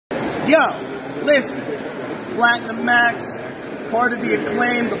Yo, listen, it's Platinum Max, part of the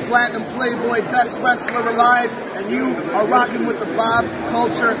Acclaim, the Platinum Playboy, best wrestler alive, and you are rocking with the Bob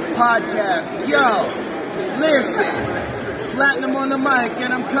Culture Podcast. Yo, listen, Platinum on the mic,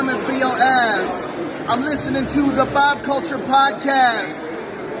 and I'm coming for your ass. I'm listening to the Bob Culture Podcast,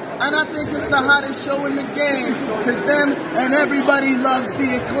 and I think it's the hottest show in the game, because them and everybody loves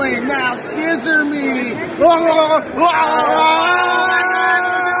the Acclaim. Now, scissor me.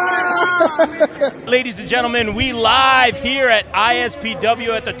 Ladies and gentlemen, we live here at ISPW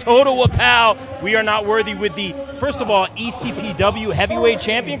at the Total Wapow. We are not worthy with the, first of all, ECPW Heavyweight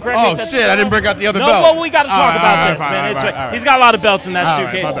Champion. Correct? Oh, shit, I didn't bring out the other belt. No, well, we got to talk about this, man. He's got a lot of belts in that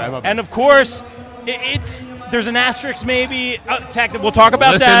suitcase. My bad. And, of course, there's an asterisk maybe. We'll talk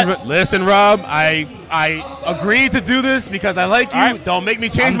about that. Listen, Rob, I agreed to do this because I like you. Right. Don't make me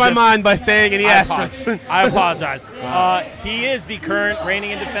change my mind by saying any asterisks. I apologize. He is the current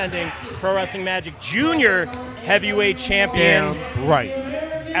reigning and defending Pro Wrestling Magic Junior Heavyweight Champion. Damn right.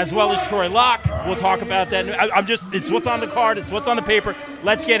 As well as Troy Locke. We'll talk about that. It's what's on the card. It's what's on the paper.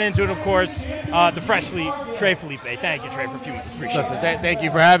 Let's get into it, of course. The freshly Trey Felipe. Thank you, Trey, for a few minutes. Appreciate it. Thank you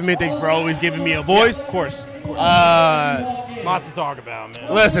for having me. Thank you for always giving me a voice. Yeah, of course. Lots to talk about,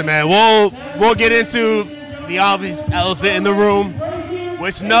 man. Listen, man, we'll get into the obvious elephant in the room,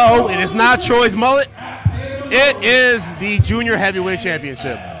 which, no, it is not Troy's mullet. It is the Junior Heavyweight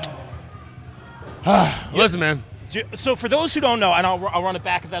Championship. Listen, man. So for those who don't know, and I'll run it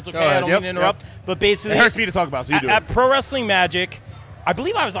back if that's okay. I don't mean to interrupt. But basically, it hurts me to talk about, so you do it. At Pro Wrestling Magic, I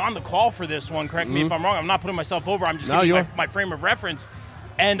believe I was on the call for this one. Correct me if I'm wrong. I'm not putting myself over. I'm just giving you my frame of reference.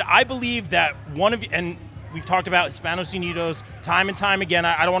 And I believe that one of you, and we've talked about Hispanos Unidos time and time again.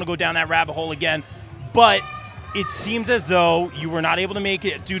 I don't want to go down that rabbit hole again. But it seems as though you were not able to make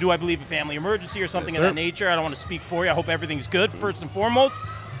it due to, I believe, a family emergency or something of that nature. I don't want to speak for you. I hope everything's good, first and foremost.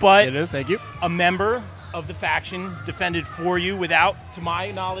 But it is, thank you. A member of the faction defended for you without, to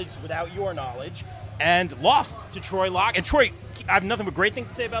my knowledge, without your knowledge, and lost to Troy Locke. And Troy, I have nothing but great things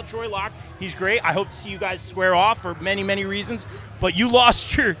to say about Troy Locke. He's great. I hope to see you guys square off for many, many reasons. But you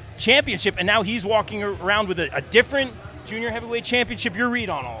lost your championship, and now he's walking around with a different Junior Heavyweight Championship. Your read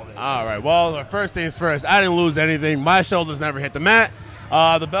on all of this? All right. Well, first things first, I didn't lose anything. My shoulders never hit the mat.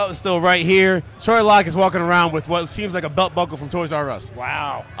 The belt is still right here. Troy Locke is walking around with what seems like a belt buckle from Toys R Us.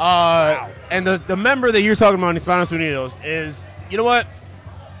 Wow. And the member that you're talking about in Hispanos Unidos is, you know what?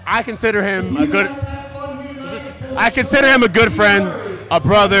 I consider him a good. I consider him a good friend, a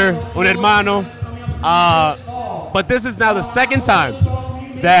brother, un hermano. But this is now the second time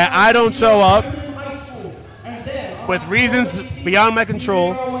that I don't show up with reasons beyond my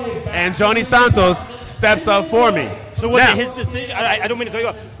control, and Johnny Santos steps up for me. So was it his decision? I don't mean to cut you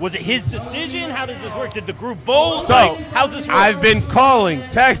off. Was it his decision? How did this work? Did the group vote? So, how's this work? I've been calling,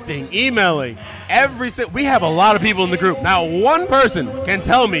 texting, emailing. We have a lot of people in the group. Now, one person can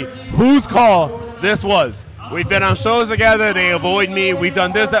tell me whose call this was. We've been on shows together. They avoid me. We've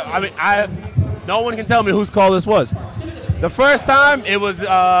done this. That. I mean, no one can tell me whose call this was. The first time, it was for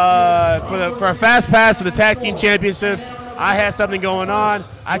a fast pass for the tag team championships. I had something going on.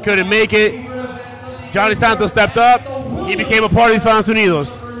 I couldn't make it. Johnny Santos stepped up. He became a part of these Hispanos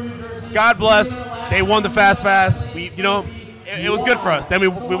Unidos. God bless. They won the fast pass. It was good for us. Then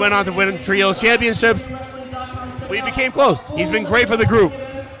we went on to win trios championships. We became close. He's been great for the group.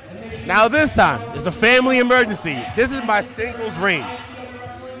 Now this time, it's a family emergency. This is my singles reign.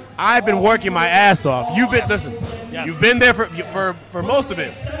 I've been working my ass off. You've been there for most of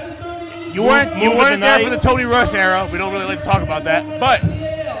it. You weren't there for the Tony Rush era. We don't really like to talk about that, but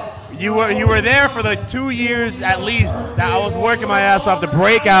you were there for the 2 years at least that I was working my ass off to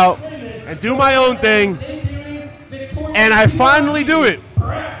break out and do my own thing, and I finally do it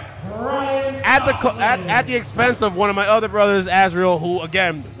at the expense of one of my other brothers, Azrael, who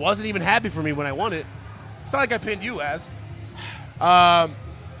again wasn't even happy for me when I won it. It's not like I pinned you, Az.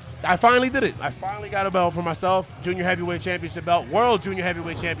 I finally did it. I finally got a belt for myself, Junior Heavyweight Championship belt, World Junior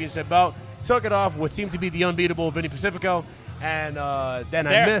Heavyweight Championship belt. Took it off what seemed to be the unbeatable Vinny Pacifico, and then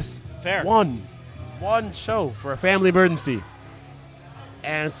I missed one show for a family emergency.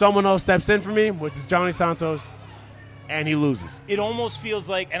 And someone else steps in for me, which is Johnny Santos, and he loses. It almost feels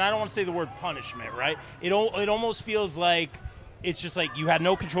like, and I don't want to say the word punishment, right? It almost feels like it's just like you had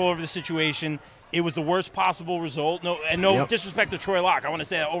no control over the situation. It was the worst possible result. No disrespect to Troy Locke. I want to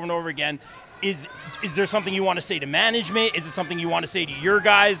say that over and over again. Is there something you want to say to management? Is it something you want to say to your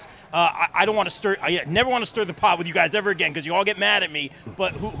guys? I don't want to stir. I never want to stir the pot with you guys ever again because you all get mad at me.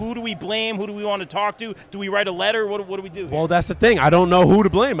 But who do we blame? Who do we want to talk to? Do we write a letter? What do we do here? Well, that's the thing. I don't know who to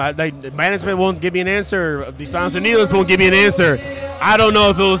blame. Management won't give me an answer. These Hispanos Unidos won't give me an answer. I don't know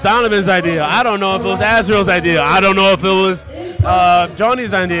if it was Donovan's idea. I don't know if it was Azriel's idea. I don't know if it was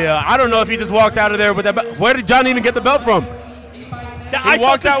Johnny's idea. I don't know if he just walked out of there with that belt. Where did Johnny even get the belt from? He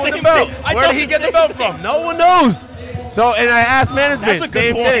walked out with the belt. Where did he get the belt from? No one knows. So, and I asked management,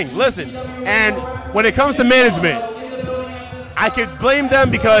 same thing. Listen, and when it comes to management, I could blame them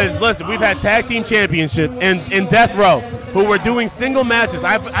because, listen, we've had tag team championship in Death Row who were doing single matches.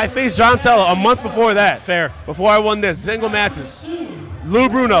 I faced John Tella a month before that. Fair. Before I won this, single matches. Lou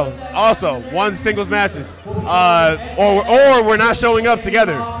Bruno also won singles matches. Or we're not showing up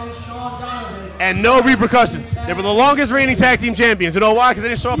together. And no repercussions. They were the longest reigning tag team champions. You know why? Because they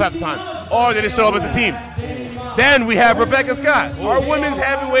didn't show up half the time. Or they didn't show up as a team. Then we have Rebecca Scott, our women's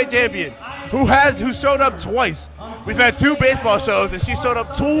heavyweight champion, who showed up twice. We've had 2 baseball shows, and she showed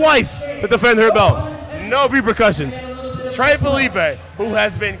up twice to defend her belt. No repercussions. Trey Felipe, who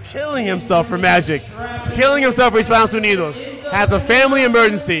has been killing himself for Magic, killing himself for Hispanos Unidos, has a family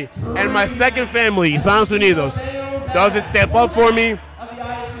emergency, and my second family, Hispanos Unidos, doesn't step up for me,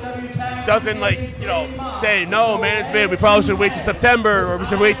 doesn't say, no, management, we probably should wait till September, or we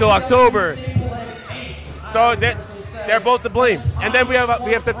should wait till October. So they're both to blame. And then we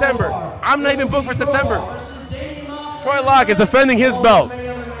have September. I'm not even booked for September. Troy Locke is defending his belt,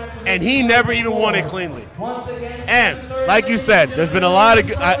 and he never even won it cleanly. And like you said, there's been a lot of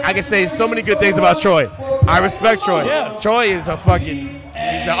I can say so many good things about Troy. I respect Troy. Yeah. Troy is he's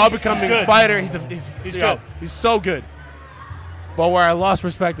an up-and-coming fighter. He's good. He's so good. But where I lost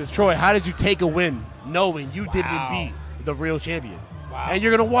respect is Troy. How did you take a win knowing you didn't beat the real champion? Wow. And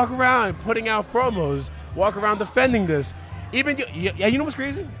you're gonna walk around putting out promos, walk around defending this. Even you know what's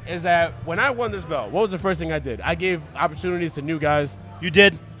crazy is that when I won this belt, what was the first thing I did? I gave opportunities to new guys. You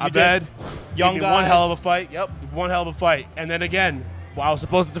did. I did. Young guys. One hell of a fight. Yep, one hell of a fight. And then again, I was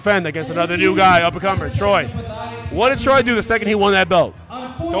supposed to defend against another new guy, up-and-comer, Troy. What did Troy do the second he won that belt?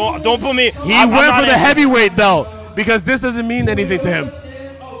 Don't put me. He went for the heavyweight belt because this doesn't mean anything to him.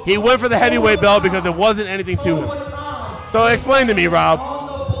 He went for the heavyweight belt because it wasn't anything to him. So explain to me, Rob,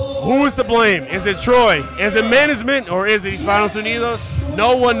 who is to blame? Is it Troy? Is it management or is it Hispanos Unidos?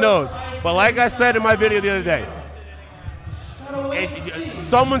 No one knows. But like I said in my video the other day,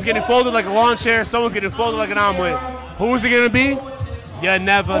 someone's getting folded like a lawn chair, someone's getting folded like an omelet. Who is it going to be? You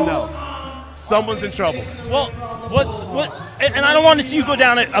never know. Someone's in trouble. Well, and I don't want to see you go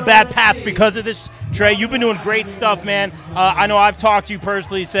down a bad path because of this, Trey. You've been doing great stuff, man. I know I've talked to you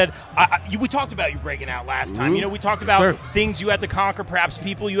personally, said, we talked about you breaking out last time. You know, we talked about things you had to conquer, perhaps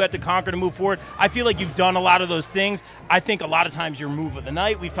people you had to conquer to move forward. I feel like you've done a lot of those things. I think a lot of times your move of the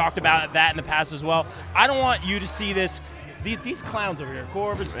night, we've talked about that in the past as well. I don't want you to see this. These clowns over here,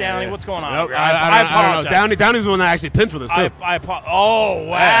 Corbett, Downey, what's going on? Nope, I don't know. Downey's the one that actually pinned for this, too. Oh,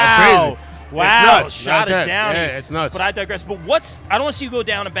 wow. Yeah, it's crazy. Wow, it's shot it down. Yeah, it's nuts. But I digress. But I don't want to see you go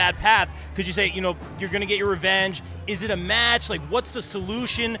down a bad path because you say, you're going to get your revenge. Is it a match? Like, what's the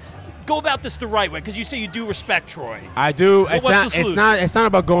solution? Go about this the right way because you say you do respect Troy. I do. What's the solution? It's not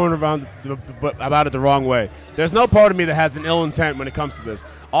about going around about it the wrong way. There's no part of me that has an ill intent when it comes to this.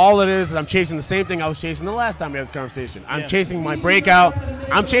 All it is I'm chasing the same thing I was chasing the last time we had this conversation. I'm chasing my breakout.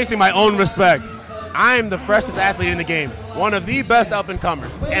 I'm chasing my own respect. I am the freshest athlete in the game, one of the best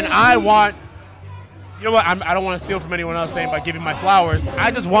up-and-comers, and I want, you know what, I don't want to steal from anyone else saying by giving my flowers. I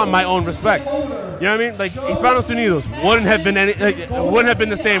just want my own respect. You know what I mean? Like, Hispanos Unidos wouldn't have been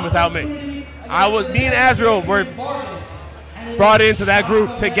the same without me. Me and Azriel were brought into that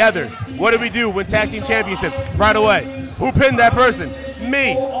group together. What did we do? Win tag team championships right away. Who pinned that person?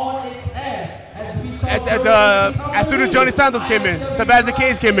 Me. As soon as Johnny Santos came in, Sebastian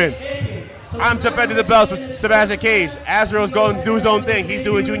Cage came in. I'm defending the belts with Sebastian Cage. Azriel's going to do his own thing. He's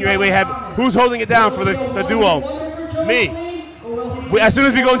doing junior heavyweight heavy. Who's holding it down for the duo? Me. As soon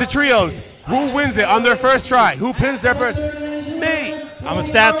as we go into trios, who wins it on their first try? Who pins their person? Me. I'm a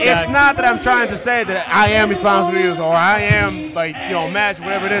stats guy. It's not that I'm trying to say that I am responsible or I am match,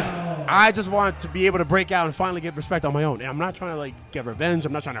 whatever it is. I just want to be able to break out and finally get respect on my own. And I'm not trying to get revenge.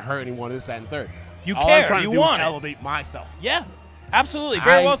 I'm not trying to hurt anyone. This, that, and third. All I'm trying to do want is elevate myself. Yeah. Absolutely.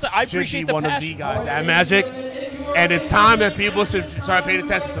 Very well said. I appreciate the passion. One of the guys that Magic, and it's time that people should start paying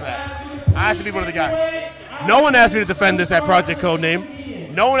attention to that. I have to be one of the guys. No one asked me to defend this at Project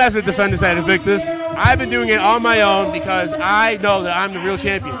Codename. No one asked me to defend this at Invictus. I've been doing it on my own because I know that I'm the real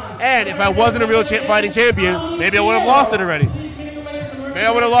champion. And if I wasn't a real fighting champion, maybe I would have lost it already. Maybe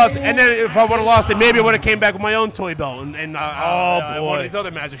I would have lost it. And then if I would have lost it, maybe I would have came back with my own toy belt and one of these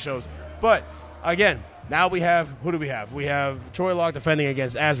other Magic shows. But, again, now we have, who do we have? We have Troy Locke defending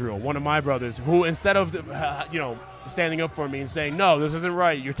against Azriel, one of my brothers, who instead of, standing up for me and saying, no, this isn't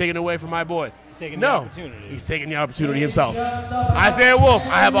right. You're taking away from my boy. He's taking the opportunity. He's taking the opportunity himself. Isaiah Wolf,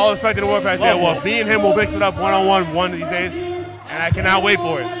 I have all respect in the world for Isaiah Wolf. Me and him will mix it up one-on-one one of these days, and I cannot wait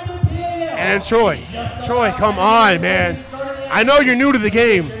for it. And Troy, come on, man. I know you're new to the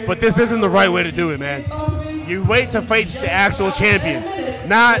game, but this isn't the right way to do it, man. You wait to face the actual champion,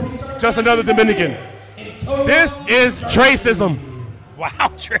 not just another Dominican. This is Tracism. Wow,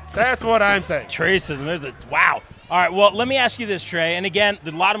 Tracism. That's what I'm saying. Tracism. There's the wow. All right, well, let me ask you this, Trey. And again,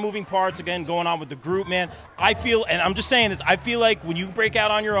 there's a lot of moving parts, again, going on with the group, man. I feel, and I'm just saying this, I feel like when you break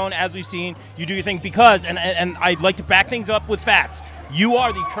out on your own, as we've seen, you do your thing because, and I'd like to back things up with facts, you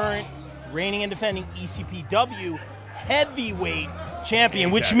are the current reigning and defending ECPW heavyweight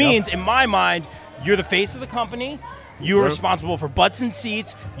champion, which means, in my mind, you're the face of the company. You are responsible for butts and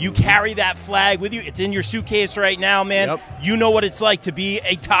seats. You carry that flag with you. It's in your suitcase right now, man. Yep. You know what it's like to be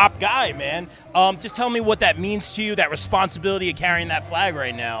a top guy, man. Just tell me what that means to you, that responsibility of carrying that flag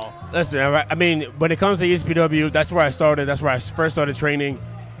right now. Listen, I mean, when it comes to ECPW, that's where I started. That's where I first started training.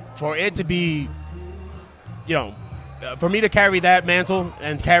 For it to be, you know, for me to carry that mantle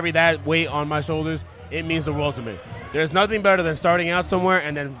and carry that weight on my shoulders, it means the world to me. There's nothing better than starting out somewhere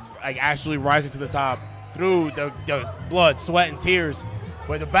and then like actually rising to the top through the blood, sweat, and tears,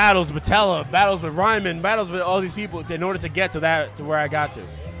 with the battles with Tella, battles with Ryman, battles with all these people in order to get to where I got to.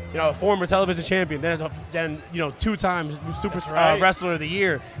 You know, a former television champion, then you know, 2 times super wrestler of the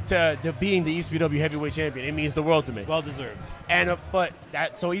year to being the ECPW heavyweight champion. It means the world to me. Well deserved. And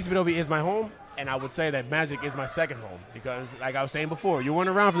so ECPW is my home, and I would say that Magic is my second home because, like I was saying before, you weren't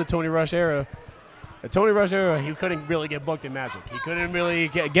around for the Tony Rush era. The Tony Rush era, he couldn't really get booked in Magic. He couldn't really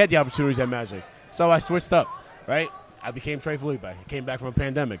get the opportunities at Magic. So I switched up, right? I became Trey Felipe. I came back from a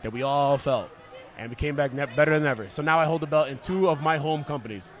pandemic that we all felt, and we came back better than ever. So now I hold the belt in 2 of my home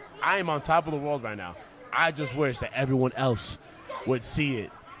companies. I am on top of the world right now. I just wish that everyone else would see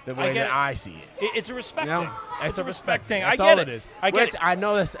it the way that I see it. It's a respect thing. It's a respect thing. That's all it is. I get it. I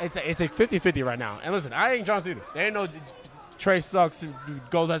know it's a 50-50 right now. And listen, I ain't John Cena. There ain't no Trey sucks.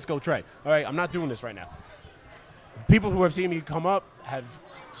 Let's go Trey. All right, I'm not doing this right now. People who have seen me come up have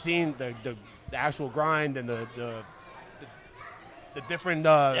seen the actual grind and the different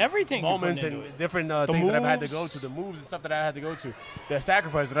everything moments and different things that I've had to go to, the moves and stuff that I had to go to, the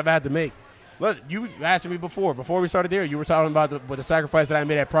sacrifice that I've had to make. Look, you asked me before we started there, you were talking about the sacrifice that I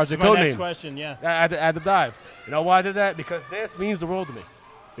made at Project Codename. My next question, yeah. At the dive. You know why I did that? Because this means the world to me.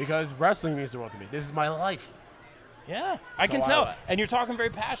 Because wrestling means the world to me. This is my life. Yeah, I can tell. And you're talking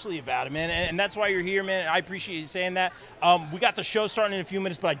very passionately about it, man. And that's why you're here, man. I appreciate you saying that. We got the show starting in a few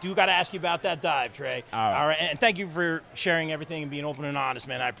minutes, but I do got to ask you about that dive, Trey. All right. And thank you for sharing everything and being open and honest,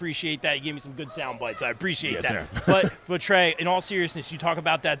 man. I appreciate that. You gave me some good sound bites. I appreciate that. Sir. But Trey, in all seriousness, you talk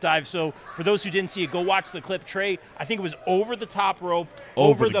about that dive. So for those who didn't see it, go watch the clip. Trey, I think it was over the top rope,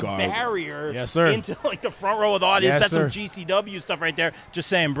 over the barrier, yes, sir, into like the front row of the audience. Yes, that's sir. some GCW stuff right there. Just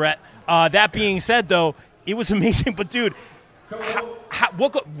saying, Brett. That being said, though, it was amazing, but dude,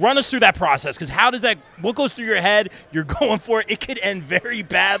 run us through that process, because what goes through your head? You're going for it. It could end very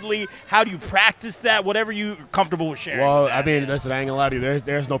badly. How do you practice that? Whatever you're comfortable with sharing. Well, I mean, listen, I ain't gonna lie to you.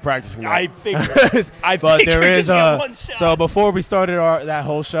 There's no practicing that. I figured. But there is. So before we started that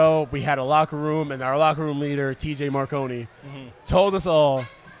whole show, we had a locker room, and our locker room leader, TJ Marconi, told us all,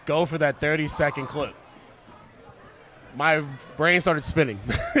 go for that 30-second clip. My brain started spinning.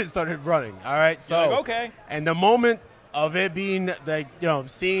 It started running. All right, so like, okay. And the moment of it being like,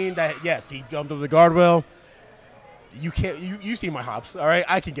 seeing that, yes, he jumped over the guardrail. You can't. You see my hops. All right,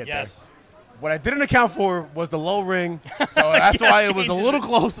 I can get there. What I didn't account for was the low ring, so that's why it was a little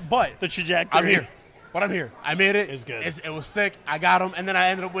close. But the trajectory. I'm here. But I'm here. I made it. It's good. It was sick. I got him, and then I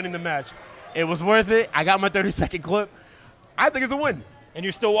ended up winning the match. It was worth it. I got my 30-second clip. I think it's a win. And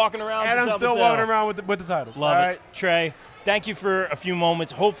you're still walking around? And I'm still walking around with the title. Love it. Right. Trey, thank you for a few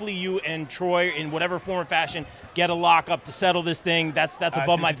moments. Hopefully you and Troy, in whatever form or fashion, get a lockup to settle this thing. That's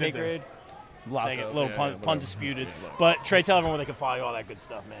above my pay grade. A little pun disputed. But Trey, tell everyone where they can follow you, all that good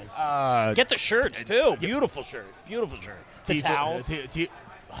stuff, man. Get the shirts, too. Beautiful shirt. Beautiful shirt. The towels.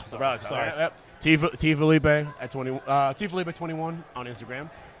 Sorry. T Felipe at 20. T Felipe 21 on Instagram.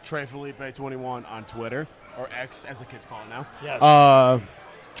 Trey Felipe 21 on Twitter, or X as the kids call it now. Yes.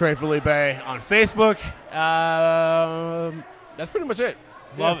 Trey Felipe on Facebook. That's pretty much it.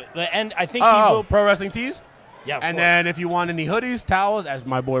 Love it. And I think you will. Pro Wrestling Tees. Yeah. And then if you want any hoodies, towels, as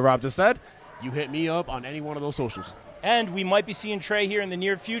my boy Rob just said, you hit me up on any one of those socials. And we might be seeing Trey here in the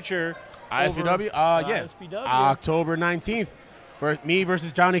near future. ISPW? Yeah. ISPW. October 19th. For me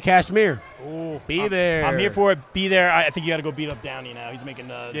versus Johnny Cashmere. Ooh, Be there. I'm here for it. Be there. I think you got to go beat up Downey now. He's making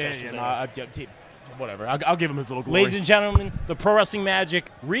gestures. whatever. I'll give him his little glory. Ladies and gentlemen, the Pro Wrestling Magic,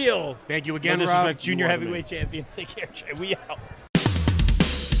 real. Thank you again, no Rob. disrespect, junior heavyweight champion. Take care, Trey. We out.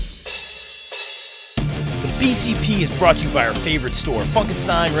 The BCP is brought to you by our favorite store,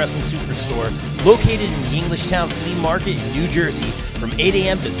 Funkenstein Wrestling Superstore, located in the Englishtown Flea Market in New Jersey from 8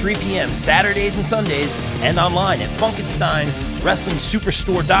 a.m. to 3 p.m. Saturdays and Sundays, and online at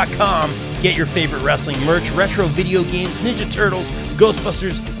FunkensteinWrestlingSuperstore.com. Get your favorite wrestling merch, retro video games, Ninja Turtles,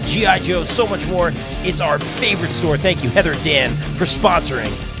 Ghostbusters, G.I. Joe, so much more. It's our favorite store. Thank you, Heather and Dan, for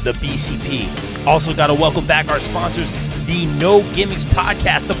sponsoring the BCP. Also got to welcome back our sponsors, the No Gimmicks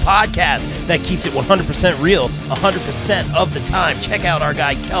Podcast, the podcast that keeps it 100% real 100% of the time. Check out our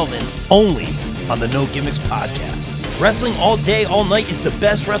guy Kelvin, only on the No Gimmicks Podcast. Wrestling All Day, All Night is the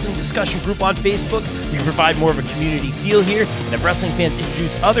best wrestling discussion group on Facebook. We provide more of a community feel here and have wrestling fans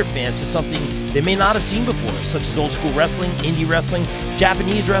introduce other fans to something they may not have seen before, such as old school wrestling, indie wrestling,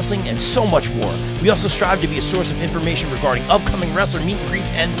 Japanese wrestling, and so much more. We also strive to be a source of information regarding upcoming wrestler meet and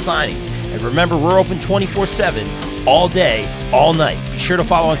greets and signings. And remember, we're open 24/7, all day, all night. Be sure to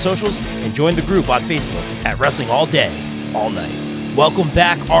follow on socials and join the group on Facebook at Wrestling All Day, All Night. Welcome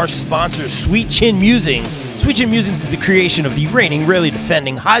back our sponsors, Sweet Chin Musings. Sweet Chin Musings is the creation of the reigning, rarely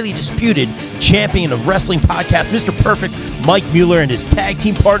defending, highly disputed champion of wrestling podcast, Mr. Perfect, Mike Mueller, and his tag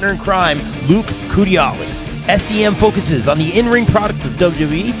team partner in crime, Luke Kudialis. SCM focuses on the in-ring product of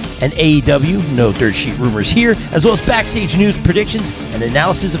WWE and AEW, no dirt sheet rumors here, as well as backstage news, predictions, and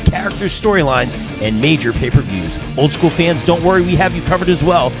analysis of characters, storylines, and major pay-per-views. Old school fans, don't worry, we have you covered as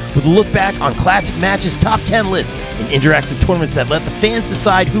well, with a look back on classic matches, top 10 lists, and interactive tournaments that let the fans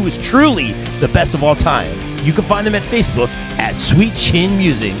decide who is truly the best of all time. You can find them at Facebook at Sweet Chin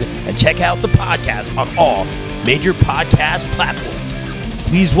Musings, and check out the podcast on all major podcast platforms.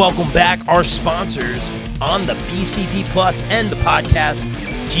 Please welcome back our sponsors on the BCP Plus and the podcast,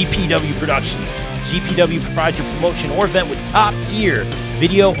 GPW Productions. GPW provides your promotion or event with top-tier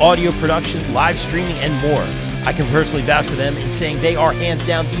video, audio production, live streaming, and more. I can personally vouch for them in saying they are hands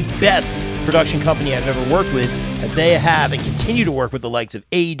down the best production company I've ever worked with, as they have and continue to work with the likes of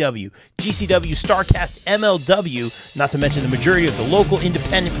AEW, GCW, StarCast, MLW, not to mention the majority of the local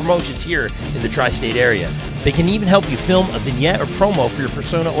independent promotions here in the tri-state area. They can even help you film a vignette or promo for your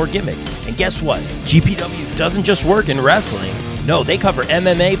persona or gimmick. And guess what? GPW doesn't just work in wrestling. No, they cover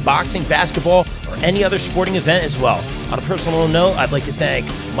MMA, boxing, basketball, or any other sporting event as well. On a personal note, I'd like to thank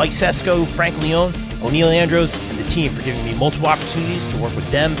Mike Sesko, Frank Leone, O'Neil Andros, and the team for giving me multiple opportunities to work with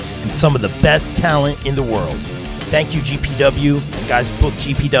them and some of the best talent in the world. Thank you, GPW, and guys, book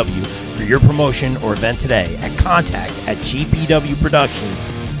GPW for your promotion or event today at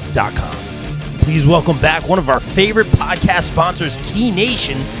contact@gpwproductions.com. Please welcome back one of our favorite podcast sponsors, Key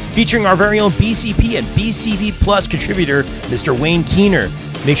Nation, featuring our very own BCP and BCP Plus contributor, Mr. Wayne Keener.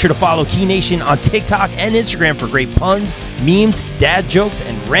 Make sure to follow Key Nation on TikTok and Instagram for great puns, memes, dad jokes,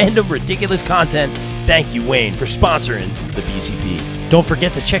 and random ridiculous content. Thank you, Wayne, for sponsoring the BCP. Don't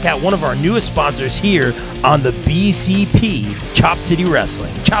forget to check out one of our newest sponsors here on the BCP, Chop City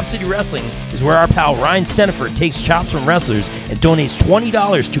Wrestling. Chop City Wrestling is where our pal Ryan Steniford takes chops from wrestlers and donates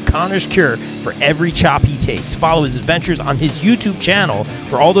 $20 to Connor's Cure for every chop he takes. Follow his adventures on his YouTube channel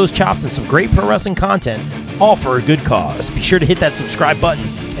for all those chops and some great pro wrestling content, all for a good cause. Be sure to hit that subscribe button,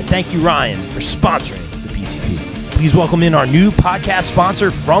 and thank you, Ryan, for sponsoring the BCP. Please welcome in our new podcast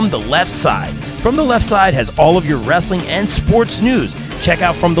sponsor, From the Left Side. From the Left Side has all of your wrestling and sports news. Check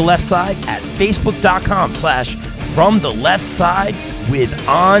out From the Left Side at facebook.com/From the Left Side with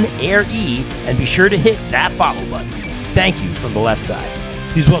On Air E, and be sure to hit that follow button. Thank you, From the Left Side.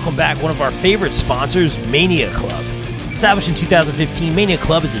 Please welcome back one of our favorite sponsors, Mania Club. Established in 2015, Mania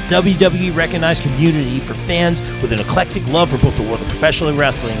Club is a WWE recognized community for fans with an eclectic love for both the world of professional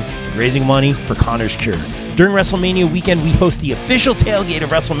wrestling and raising money for Connor's Cure. During WrestleMania weekend, we host the official tailgate of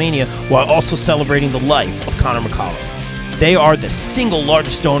WrestleMania while also celebrating the life of Connor McCollum. They are the single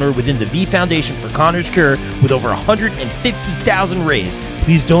largest donor within the V Foundation for Connor's Cure, with over $150,000 raised.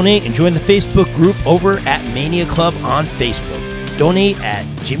 Please donate and join the Facebook group over at Mania Club on Facebook. Donate at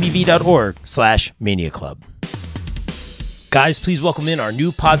jimmyv.org/Mania Club. Guys, please welcome in our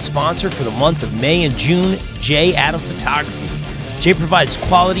new pod sponsor for the months of May and June, J. Adam Photography. Jay provides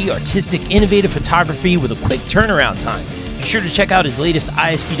quality, artistic, innovative photography with a quick turnaround time. Be sure to check out his latest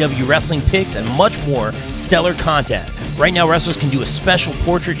ISPW wrestling pics and much more stellar content. Right now, wrestlers can do a special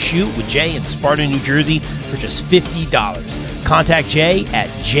portrait shoot with Jay in Sparta, New Jersey for just $50. Contact Jay at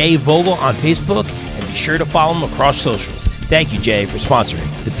Jay Vogel on Facebook, and be sure to follow him across socials. Thank you, Jay, for sponsoring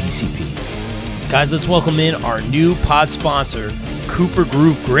the BCP. Guys, let's welcome in our new pod sponsor, Cooper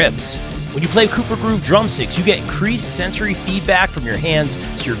Groove Grips. When you play Cooper Groove drumsticks, you get increased sensory feedback from your hands,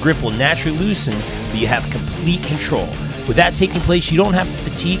 so your grip will naturally loosen but you have complete control. With that taking place, you don't have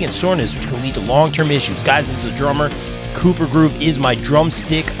fatigue and soreness, which can lead to long-term issues. Guys, as a drummer, Cooper Groove is my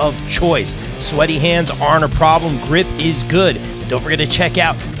drumstick of choice. Sweaty hands aren't a problem. Grip is good. And don't forget to check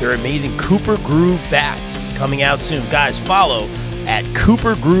out their amazing Cooper Groove bats coming out soon. Guys, follow at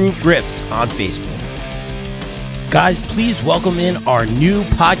Cooper Groove Grips on Facebook. Guys, please welcome in our new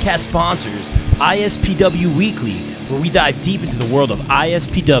podcast sponsors, ISPW Weekly, where we dive deep into the world of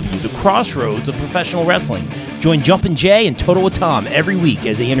ISPW, the crossroads of professional wrestling. Join Jumpin' Jay and Total with Tom every week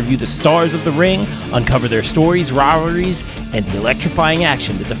as they interview the stars of the ring, uncover their stories, rivalries, and the electrifying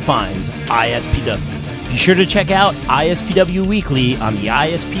action that defines ISPW. Be sure to check out ISPW Weekly on the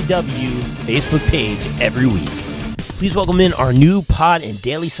ISPW Facebook page every week. Please welcome in our new pod and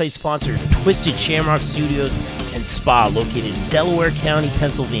daily site sponsor, Twisted Shamrock Studios and Spa, located in Delaware County,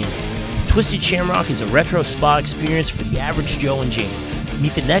 Pennsylvania. Twisted Shamrock is a retro spa experience for the average Joe and Jane.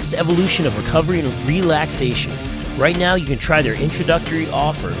 Meet the next evolution of recovery and relaxation. Right now, you can try their introductory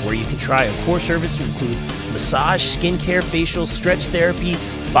offer, where you can try a core service to include massage, skincare, facial, stretch therapy,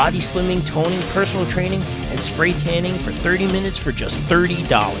 body slimming, toning, personal training, and spray tanning for 30 minutes for just $30.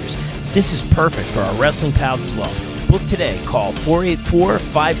 This is perfect for our wrestling pals as well. Book today. Call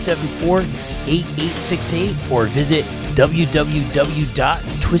 484-574-8868 or visit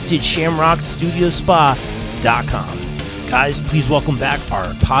www.twistedshamrockstudiospa.com. Guys, please welcome back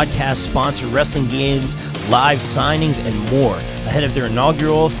our podcast sponsor, Wrestling Games, live signings, and more ahead of their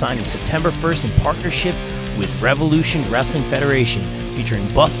inaugural signing September 1st in partnership with Revolution Wrestling Federation, featuring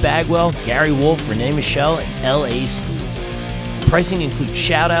Buff Bagwell, Gary Wolf, Renee Michelle, and L.A. Spoon. Pricing includes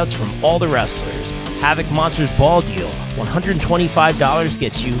shout-outs from all the wrestlers. Havoc Monsters Ball Deal, $125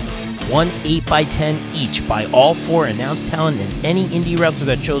 gets you one 8x10 each by all 4 announced talent and any indie wrestler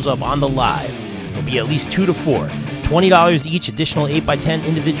that shows up on the live. There'll be at least 2 to 4. $20 each, additional 8x10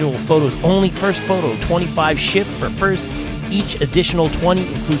 individual photos only. First photo, 25 shipped for first. Each additional 20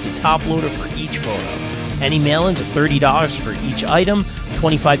 includes a top loader for each photo. Any mail-ins are $30 for each item,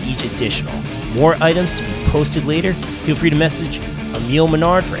 25 each additional. More items to be posted later. Feel free to message Emil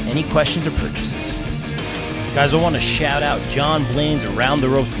Menard for any questions or purchases. Guys, I want to shout out John Blaine's Around the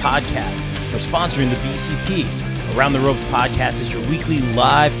Ropes podcast for sponsoring the BCP. Around the Ropes podcast is your weekly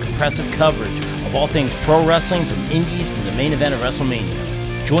live compressive coverage of all things pro wrestling, from indies to the main event of WrestleMania.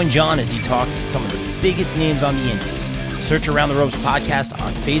 Join John as he talks to some of the biggest names on the indies. Search Around the Ropes podcast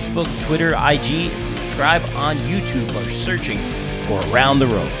on Facebook, Twitter, IG, and subscribe on YouTube by searching for Around the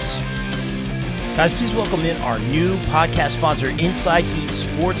Ropes. Guys, please welcome in our new podcast sponsor, Inside Heat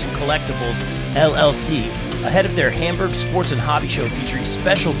Sports and Collectibles, LLC, ahead of their Hamburg Sports and Hobby Show featuring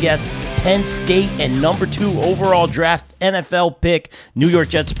special guest Penn State and number 2 overall draft NFL pick, New York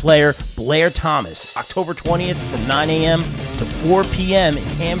Jets player Blair Thomas, October 20th from 9 a.m. to 4 p.m. in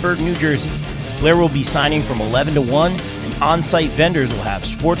Hamburg, New Jersey. Blair will be signing from 11 to 1, and on-site vendors will have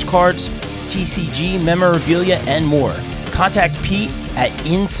sports cards, TCG, memorabilia, and more. Contact Pete at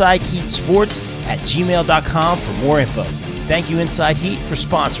InsideHeatSports@gmail.com for more info. Thank you, Inside Heat, for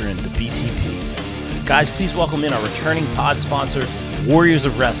sponsoring the BCP. Guys, please welcome in our returning pod sponsor, Warriors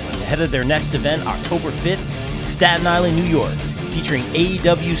of Wrestling, ahead of their next event, October 5th in Staten Island, New York, featuring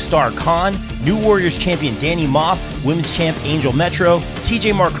AEW star Khan, New Warriors champion Danny Moff, Women's champ Angel Metro,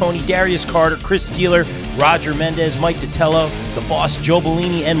 TJ Marconi, Darius Carter, Chris Steeler, Roger Mendez, Mike Ditello, The Boss Joe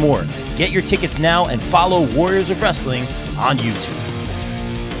Bellini, and more. Get your tickets now and follow Warriors of Wrestling on YouTube.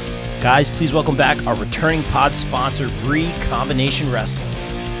 Guys, please welcome back our returning pod sponsor, Bree Combination Wrestling.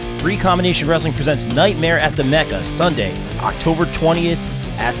 Bree Combination Wrestling presents Nightmare at the Mecca, Sunday, October 20th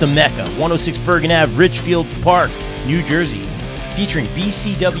at the Mecca, 106 Bergen Ave, Richfield Park, New Jersey, featuring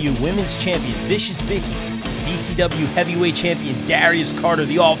BCW Women's Champion Vicious Vicky, BCW Heavyweight Champion Darius Carter,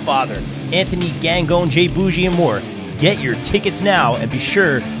 the Allfather, Anthony Gangone, Jay Bougie, and more. Get your tickets now and be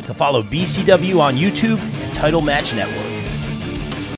sure to follow BCW on YouTube and Title Match Network.